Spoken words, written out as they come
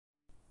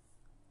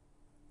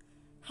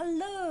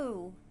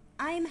Hello,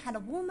 I'm Hannah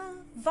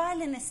Warmer,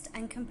 violinist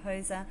and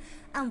composer,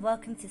 and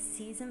welcome to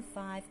season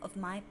 5 of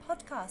my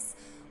podcast,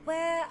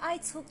 where I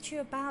talk to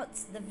you about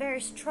the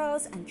various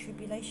trials and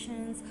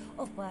tribulations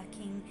of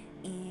working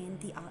in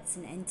the arts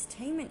and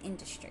entertainment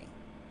industry.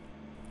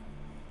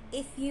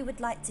 If you would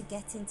like to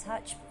get in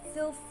touch,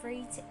 feel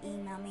free to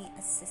email me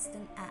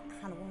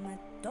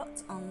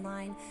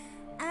assistant@hannahwarmer.online,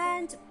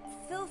 and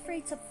feel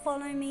free to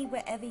follow me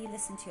wherever you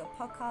listen to your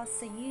podcast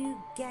so you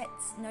get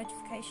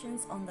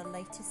notifications on the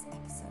latest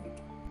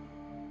episode.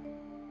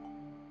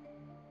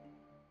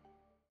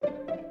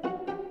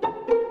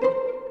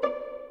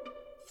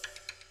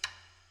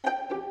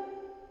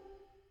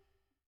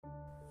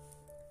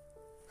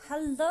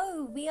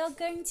 Hello, we are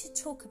going to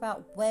talk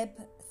about Web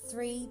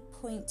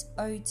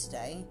 3.0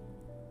 today.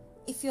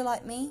 If you're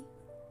like me,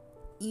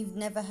 you've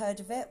never heard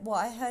of it. Well,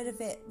 I heard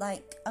of it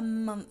like a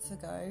month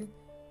ago.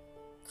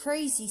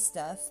 Crazy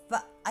stuff,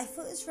 but I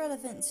thought it was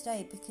relevant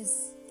today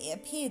because it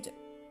appeared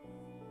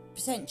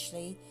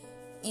potentially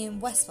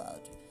in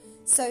Westworld.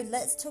 So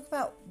let's talk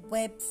about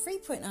Web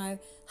 3.0,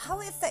 how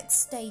it affects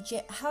stage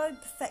it, how it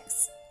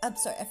affects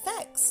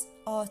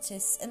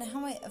artists, and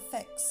how it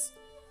affects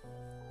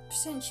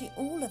potentially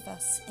all of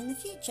us in the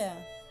future.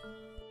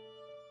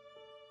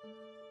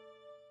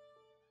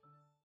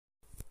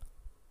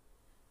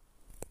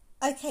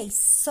 Okay,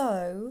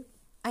 so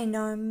I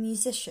know I'm a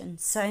musician,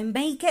 so I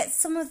may get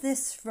some of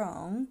this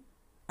wrong,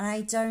 and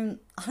I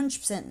don't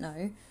 100%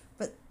 know,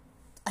 but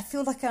I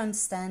feel like I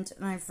understand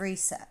and I've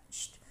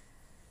researched.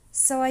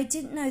 So I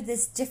didn't know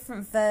there's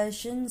different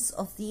versions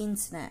of the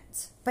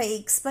internet, but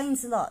it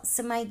explains a lot.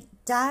 So my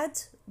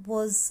dad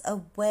was a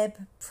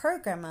web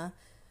programmer,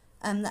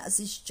 and that was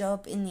his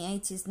job in the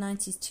 80s,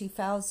 90s,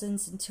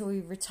 2000s until he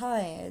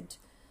retired.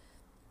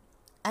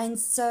 And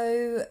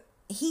so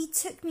he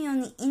took me on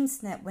the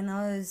internet when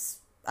I was,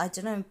 I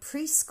don't know,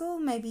 preschool,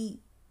 maybe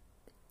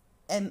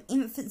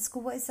infant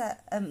school, what is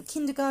that,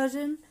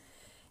 kindergarten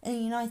in the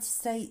United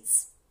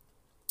States.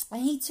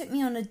 And he took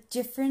me on a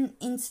different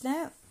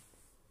internet.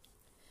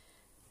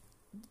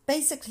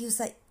 Basically, he was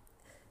like,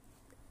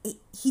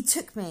 he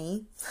took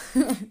me,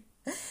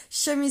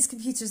 showed me his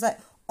computer, he was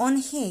like, on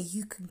here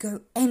you can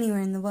go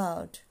anywhere in the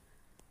world.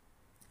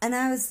 And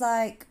I was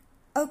like,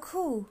 oh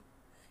cool.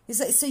 He's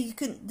like, so you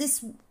can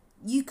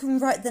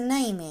write the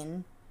name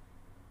in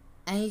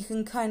and you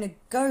can kind of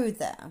go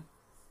there.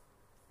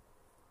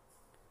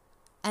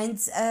 And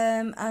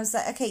I was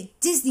like, okay,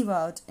 Disney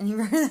World. And he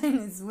wrote that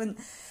in.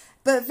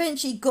 But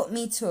eventually got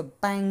me to a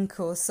bank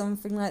or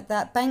something like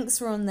that.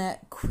 Banks were on there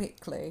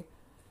quickly.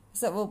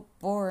 It's like, well,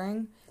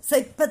 boring. It's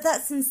like, but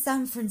that's in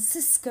San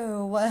Francisco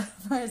or whatever.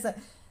 I was like,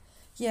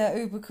 yeah,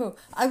 uber cool.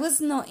 I was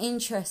not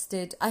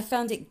interested. I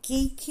found it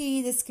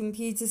geeky, this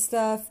computer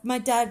stuff. My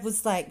dad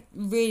was like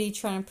really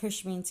trying to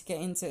push me to get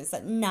into it. It's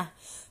like, nah.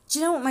 Do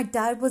you know what? My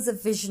dad was a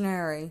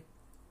visionary.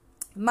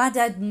 My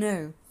dad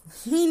knew.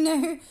 He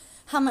knew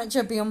how much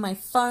I'd be on my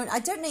phone. I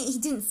don't know, he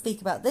didn't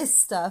speak about this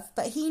stuff,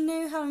 but he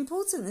knew how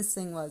important this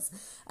thing was.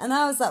 And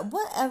I was like,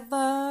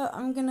 whatever,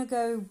 I'm going to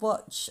go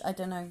watch, I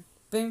don't know,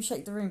 Boom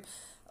Shake the Room.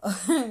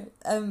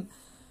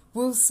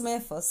 Will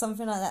Smith or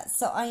something like that.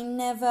 So I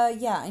never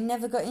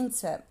got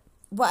into it.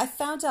 Well, I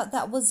found out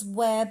that was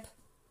Web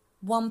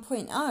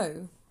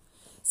 1.0.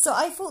 So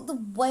I thought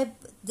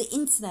the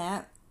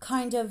internet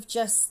kind of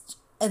just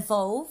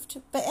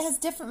evolved, but it has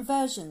different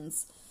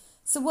versions.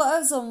 So what I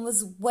was on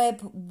was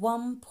Web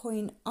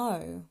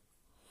 1.0.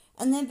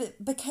 And then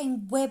it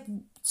became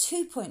Web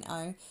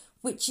 2.0,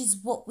 which is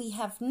what we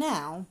have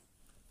now.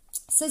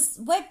 So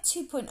Web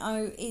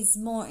 2.0 is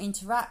more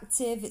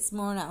interactive, it's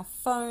more on our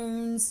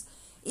phones,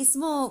 it's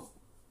more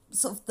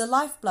sort of the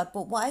lifeblood.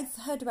 But what I've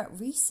heard about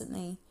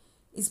recently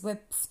is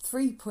Web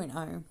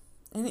 3.0,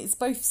 and it's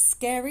both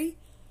scary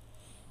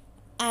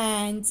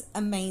and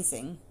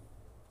amazing.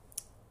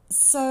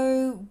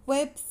 So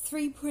Web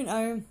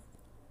 3.0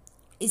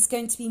 is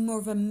going to be more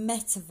of a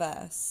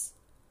metaverse.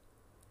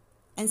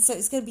 And so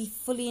it's going to be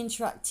fully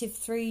interactive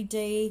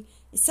 3D.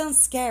 It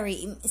sounds scary.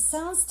 It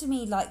sounds to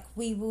me like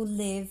we will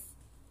live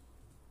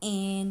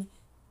in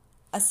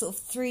a sort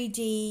of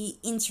 3D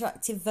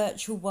interactive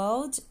virtual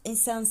world. It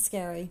sounds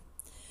scary.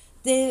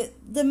 The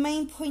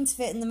main point of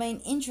it and the main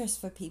interest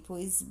for people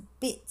is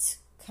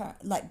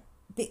like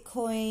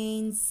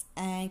bitcoins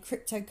and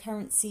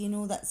cryptocurrency and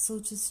all that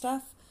sort of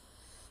stuff.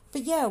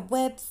 But yeah,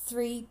 Web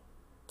 3.0,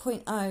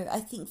 I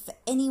think for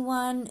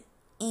anyone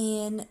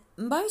in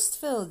most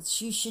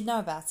fields you should know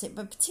about it,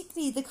 but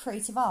particularly the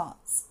creative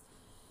arts.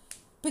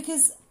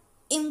 Because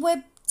in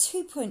Web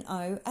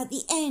 2.0, at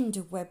the end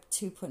of Web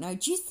 2.0,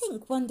 do you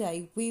think one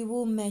day we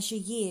will measure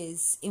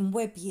years in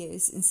web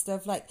years instead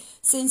of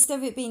instead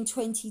of it being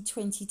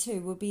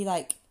 2022, we'll be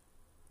like,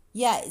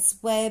 yeah, it's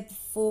Web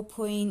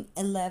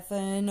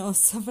 4.11 or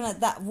something like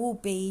that will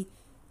be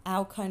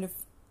our kind of,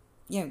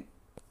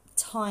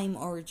 time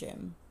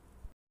origin.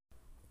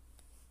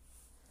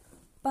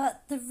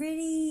 But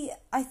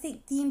I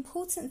think the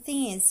important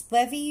thing is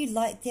whether you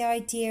like the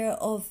idea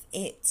of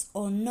it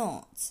or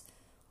not,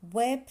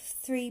 Web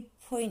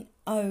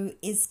 3.0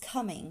 is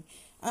coming.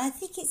 And I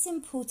think it's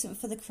important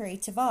for the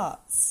creative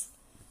arts.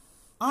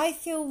 I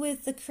feel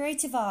with the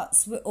creative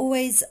arts, we're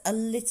always a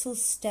little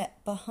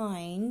step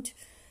behind.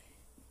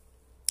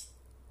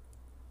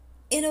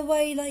 In a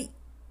way, like,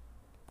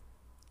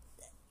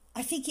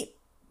 I think it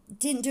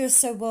didn't do us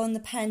so well in the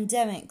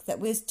pandemic that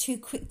we're too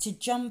quick to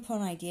jump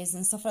on ideas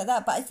and stuff like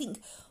that. But I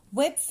think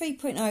Web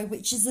 3.0,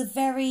 which is a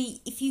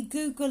very, if you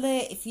Google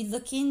it, if you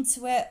look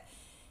into it,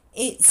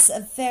 it's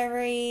a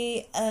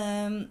very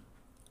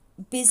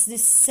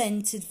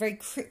business-centered, very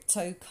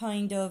crypto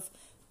kind of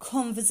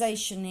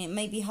conversation. It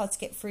may be hard to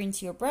get through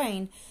into your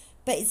brain,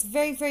 but it's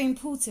very, very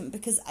important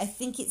because I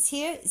think it's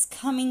here. It's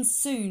coming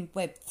soon,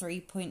 Web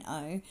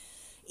 3.0.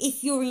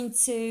 If you're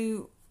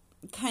into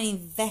kind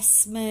of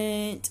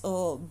investment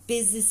or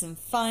business and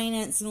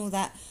finance and all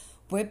that,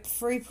 Web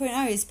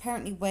 3.0 is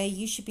apparently where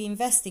you should be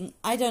investing.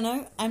 I don't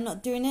know. I'm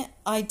not doing it.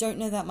 I don't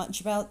know that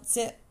much about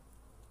it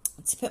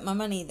to put my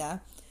money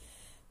there.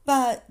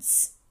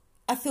 But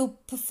I feel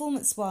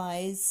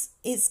performance-wise,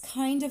 it's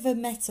kind of a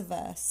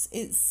metaverse.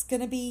 It's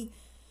going to be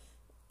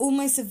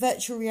almost a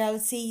virtual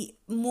reality.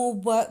 More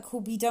work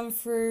will be done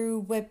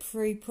through Web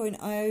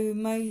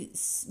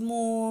 3.0.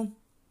 More,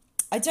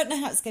 I don't know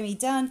how it's going to be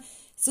done.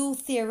 It's all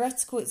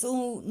theoretical. It's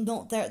all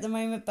not there at the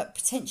moment, but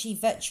potentially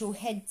virtual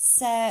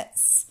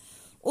headsets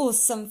or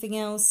something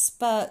else.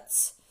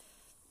 But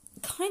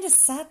kind of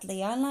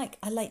sadly, I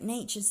like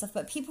nature and stuff,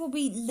 but people will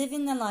be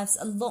living their lives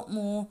a lot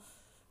more.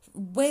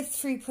 Web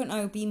 3.0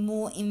 will be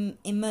more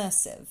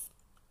immersive.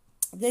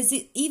 There's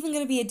even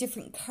going to be a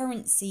different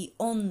currency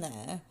on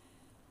there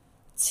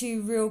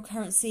to real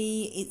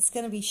currency. It's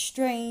going to be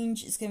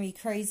strange. It's going to be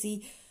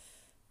crazy.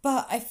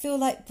 But I feel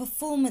like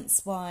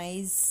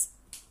performance-wise,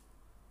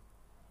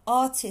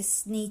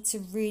 artists need to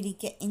really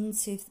get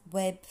into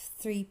Web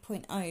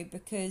 3.0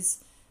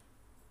 because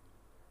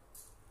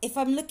if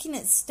I'm looking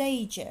at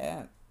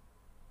Stadia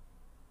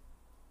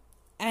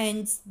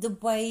and the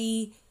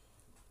way,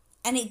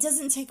 and it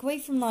doesn't take away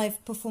from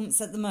live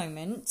performance at the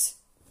moment,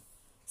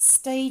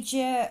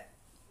 Stadia,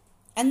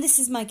 and this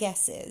is my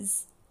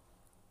guesses,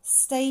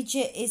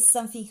 Stadia is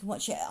something you can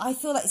watch it. I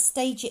feel like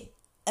Stadia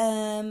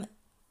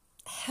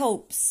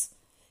helps,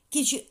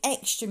 gives you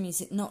extra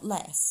music, not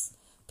less.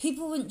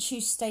 People wouldn't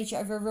choose Stadia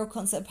over a real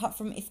concert apart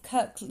from if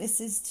Kirk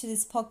listens to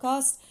this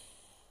podcast.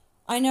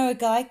 I know a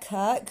guy,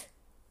 Kirk,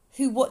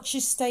 who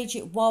watches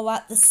Stadia while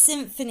at the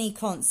symphony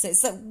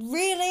concerts. Like,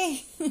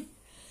 really?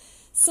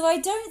 So I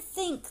don't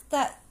think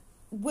that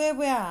where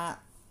we're at,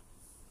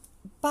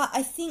 but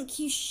I think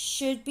you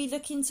should be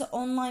looking to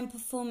online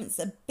performance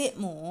a bit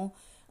more.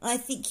 And I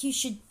think you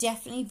should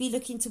definitely be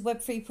looking to Web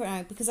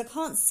 3.0 because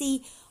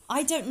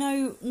I don't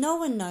know, no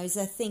one knows,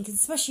 I think,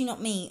 especially not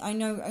me. I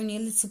know only a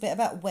little bit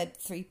about Web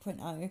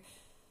 3.0,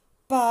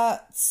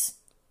 but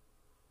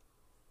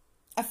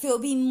I feel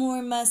it'll be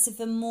more immersive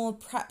and more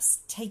perhaps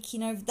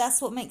taking over.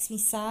 That's what makes me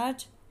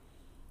sad.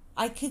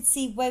 I could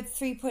see Web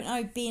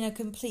 3.0 being a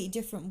completely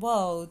different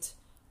world.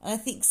 And I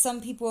think some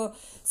people are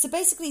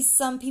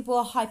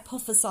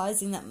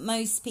hypothesizing that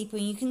most people,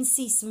 and you can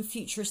see some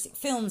futuristic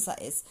films that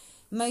is,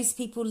 most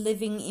people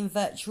living in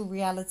virtual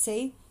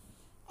reality.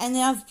 And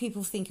then other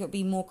people think it'll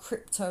be more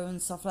crypto and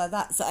stuff like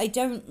that. So I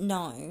don't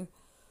know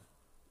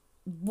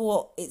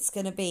what it's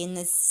going to be. And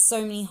there's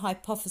so many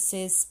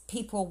hypotheses.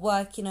 People are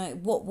working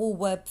on what will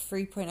Web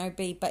 3.0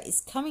 be. But it's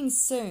coming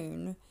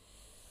soon.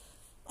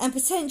 And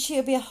potentially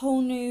it'll be a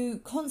whole new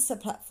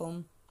concert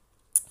platform.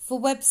 For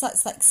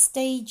websites like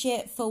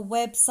Stadia, for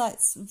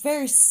websites,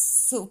 various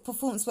sort of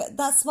performance.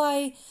 That's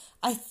why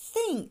I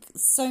think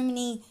so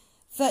many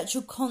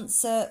virtual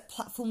concert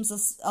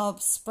platforms are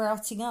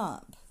sprouting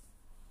up.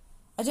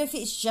 I don't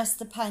think it's just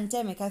the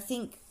pandemic. I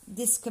think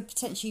this could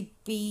potentially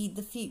be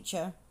the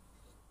future.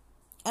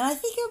 And I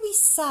think it would be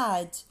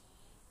sad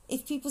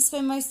if people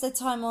spend most of their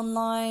time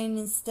online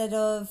instead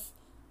of...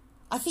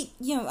 I think,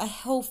 a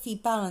healthy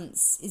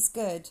balance is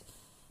good.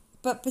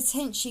 But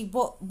potentially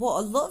what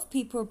a lot of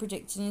people are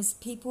predicting is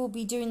people will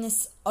be doing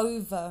this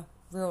over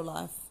real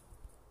life.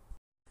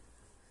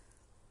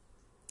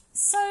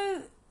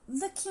 So,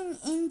 looking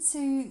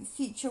into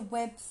future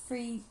Web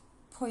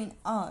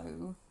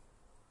 3.0...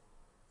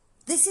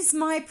 this is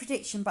my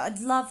prediction, but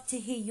I'd love to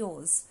hear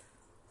yours.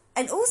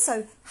 And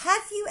also,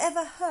 have you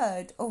ever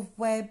heard of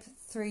Web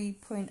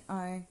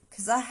 3.0?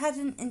 Because I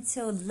hadn't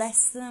until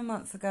less than a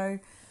month ago.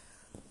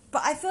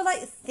 But I feel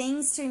like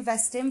things to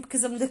invest in,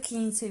 because I'm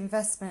looking into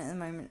investment at the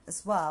moment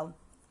as well.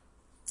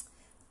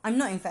 I'm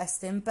not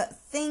investing, but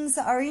things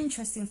that are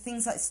interesting,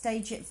 things like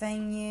Stage It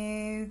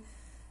Venue,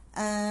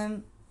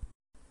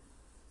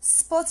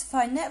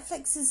 Spotify,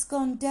 Netflix has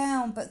gone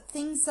down, but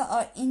things that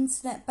are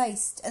internet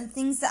based and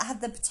things that have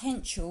the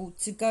potential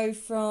to go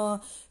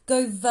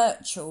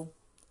virtual.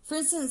 For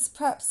instance,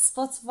 perhaps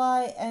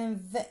Spotify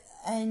and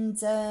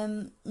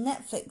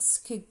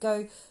Netflix could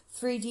go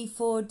 3D,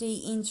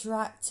 4D,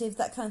 interactive,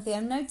 that kind of thing.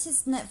 I've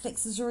noticed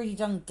Netflix has already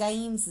done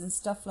games and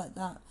stuff like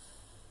that.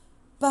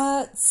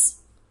 But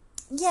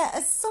yeah,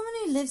 as someone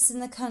who lives in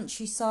the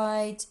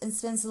countryside and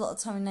spends a lot of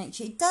time in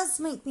nature, it does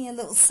make me a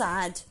little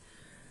sad.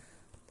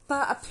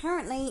 But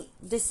apparently,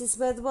 this is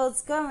where the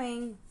world's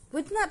going.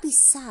 Wouldn't that be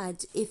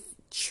sad if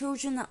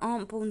children that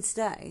aren't born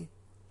today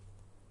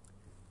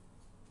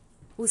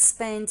will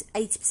spend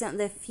 80% of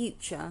their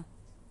future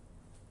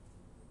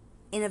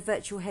in a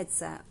virtual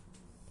headset?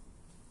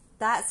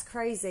 That's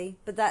crazy,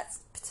 but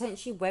that's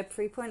potentially Web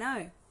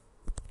 3.0.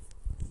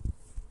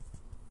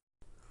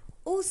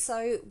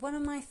 Also, one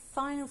of my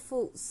final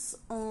thoughts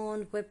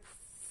on Web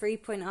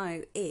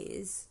 3.0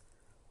 is,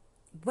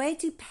 where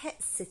do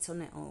pets sit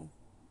on it all?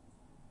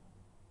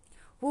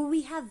 Will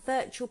we have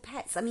virtual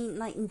pets? I mean,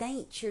 like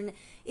nature, and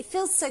it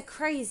feels so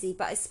crazy,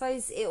 but I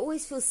suppose it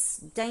always feels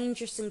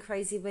dangerous and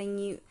crazy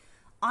when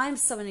I'm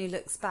someone who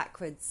looks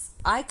backwards.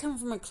 I come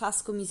from a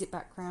classical music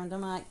background.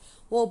 I'm like,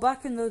 well,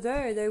 back in the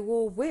day, they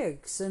wore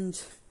wigs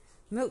and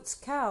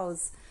milked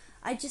cows.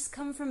 I just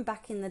come from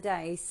back in the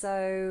day,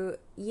 so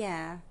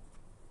yeah.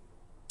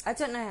 I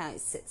don't know how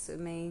it sits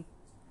with me.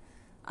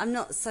 I'm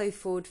not so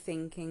forward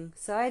thinking,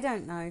 so I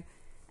don't know.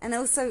 And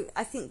also,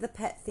 I think the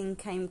pet thing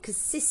came because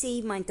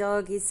Sissy, my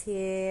dog, is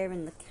here,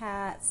 and the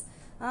cats.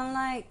 I'm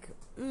like,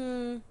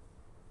 will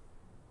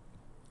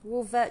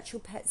virtual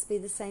pets be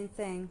the same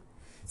thing?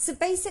 So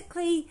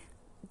basically,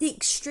 the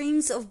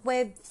extremes of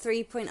Web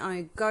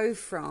 3.0 go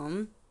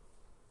from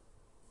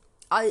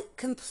a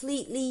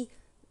completely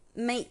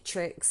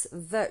matrix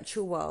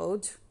virtual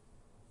world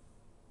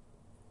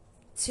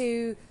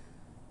to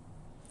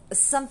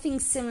something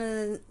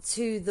similar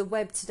to the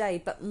web today,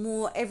 but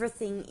more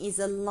everything is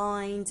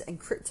aligned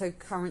and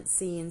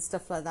cryptocurrency and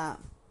stuff like that.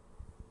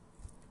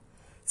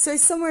 So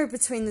somewhere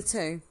between the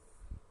two.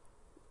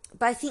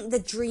 But I think the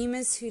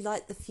dreamers who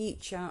like the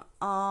future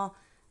are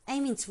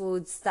aiming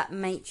towards that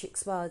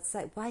matrix world. It's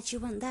like, why do you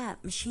want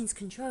that? Machines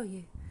control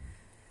you.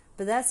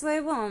 But that's what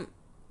I want.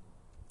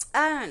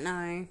 I don't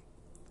know.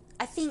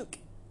 I think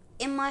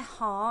in my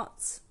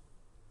heart,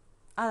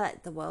 I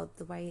like the world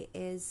the way it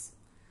is.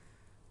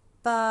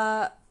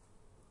 But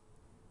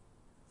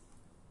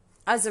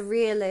as a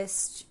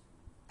realist,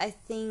 I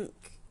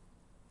think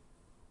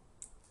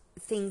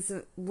things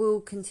will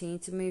continue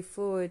to move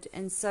forward.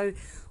 And so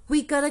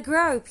we gotta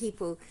grow,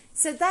 people.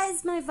 So that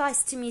is my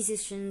advice to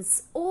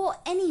musicians or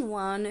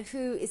anyone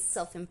who is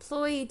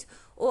self-employed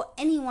or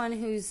anyone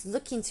who's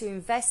looking to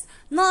invest.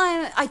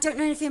 No, I don't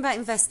know anything about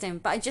investing,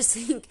 but I just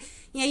think,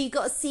 you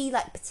got to see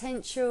like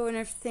potential and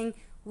everything.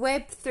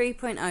 Web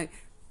 3.0.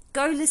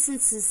 Go listen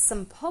to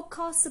some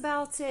podcasts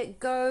about it.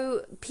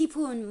 Go,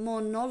 people who are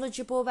more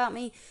knowledgeable about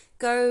me,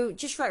 go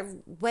just write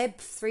Web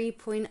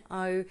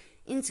 3.0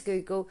 into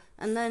Google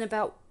and learn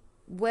about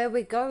where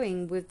we're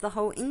going with the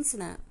whole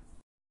internet.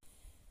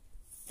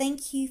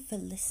 Thank you for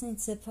listening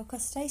to the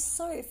podcast today.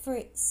 Sorry for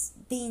it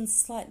being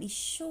slightly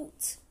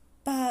short,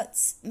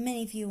 but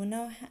many of you will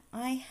know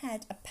I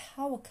had a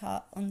power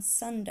cut on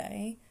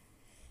Sunday,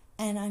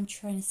 and I'm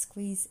trying to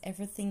squeeze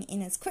everything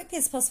in as quickly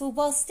as possible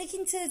while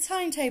sticking to the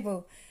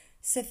timetable.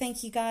 So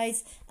thank you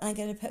guys, and I'm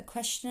going to put a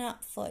question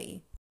up for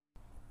you.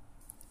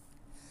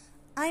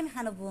 I'm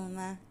Hannah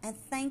Woolmer, and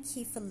thank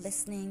you for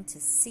listening to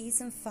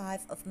Season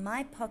 5 of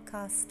my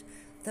podcast,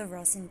 The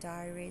Rosin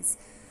Diaries.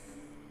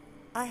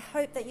 I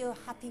hope that you're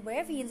happy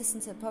wherever you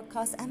listen to the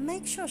podcast, and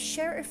make sure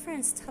share it with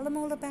friends. Tell them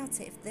all about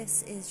it if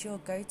this is your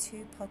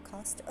go-to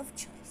podcast of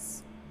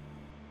choice.